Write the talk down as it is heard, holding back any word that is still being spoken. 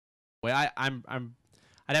Well,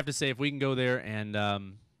 I'd have to say if we can go there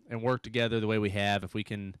and work together the way we have, if we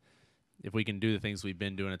can do the things we've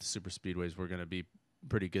been doing at the super speedways, we're going to be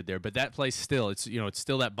pretty good there. But that place still, it's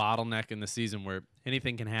still that bottleneck in the season where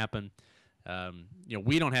anything can happen.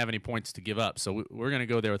 We don't have any points to give up, so we're going to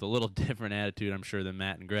go there with a little different attitude, I'm sure, than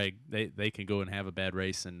Matt and Greg. They can go and have a bad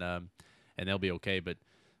race and they'll be okay. But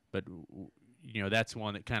that's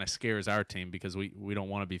one that kind of scares our team because we don't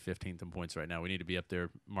want to be 15th in points right now. We need to be up there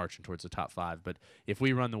marching towards the top 5. But if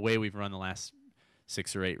we run the way we've run the last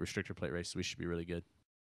 6 or 8 restrictor plate races, we should be really good.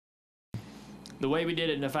 The way we did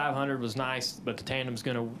it in the 500 was nice, but the tandem's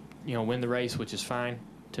going to, win the race, which is fine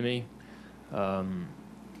to me.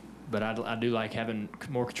 But I do like having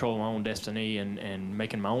more control of my own destiny and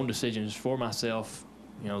making my own decisions for myself,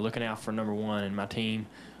 looking out for number 1 and my team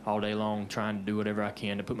all day long, trying to do whatever I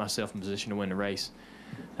can to put myself in position to win the race.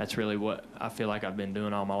 That's really what I feel like I've been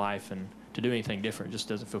doing all my life, and to do anything different just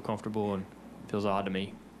doesn't feel comfortable and feels odd to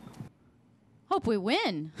me. Hope we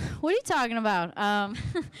win. What are you talking about? And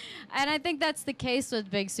I think that's the case with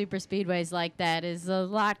big super speedways like that, is a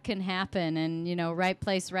lot can happen, and right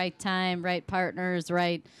place, right time, right partners,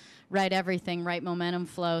 right everything, right momentum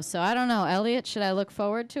flow. So I don't know, Elliot, should I look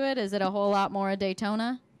forward to it? Is it a whole lot more a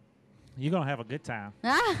Daytona? You're gonna have a good time.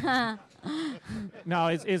 No,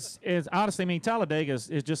 it's honestly, I mean, Talladega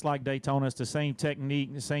is just like Daytona. It's the same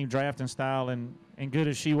technique, the same drafting style, and good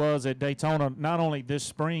as she was at Daytona, not only this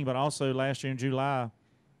spring but also last year in July,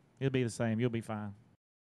 it'll be the same. You'll be fine.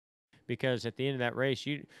 Because at the end of that race,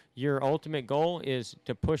 your ultimate goal is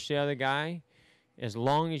to push the other guy as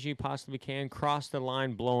long as you possibly can, cross the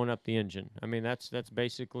line, blowing up the engine. I mean, that's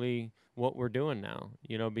basically what we're doing now,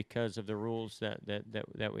 because of the rules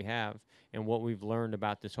that we have and what we've learned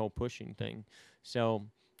about this whole pushing thing. So,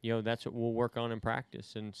 that's what we'll work on in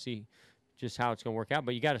practice and see just how it's going to work out.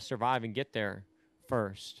 But you got to survive and get there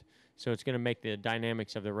first. So it's going to make the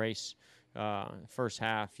dynamics of the race first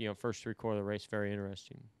half, first 3/4 of the race very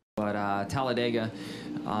interesting. But Talladega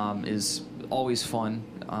is always fun,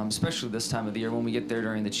 especially this time of the year when we get there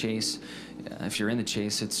during the chase. If you're in the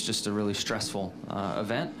chase, it's just a really stressful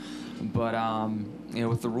event. But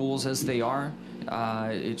with the rules as they are,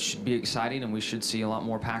 it should be exciting, and we should see a lot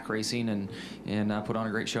more pack racing and put on a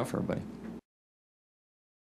great show for everybody.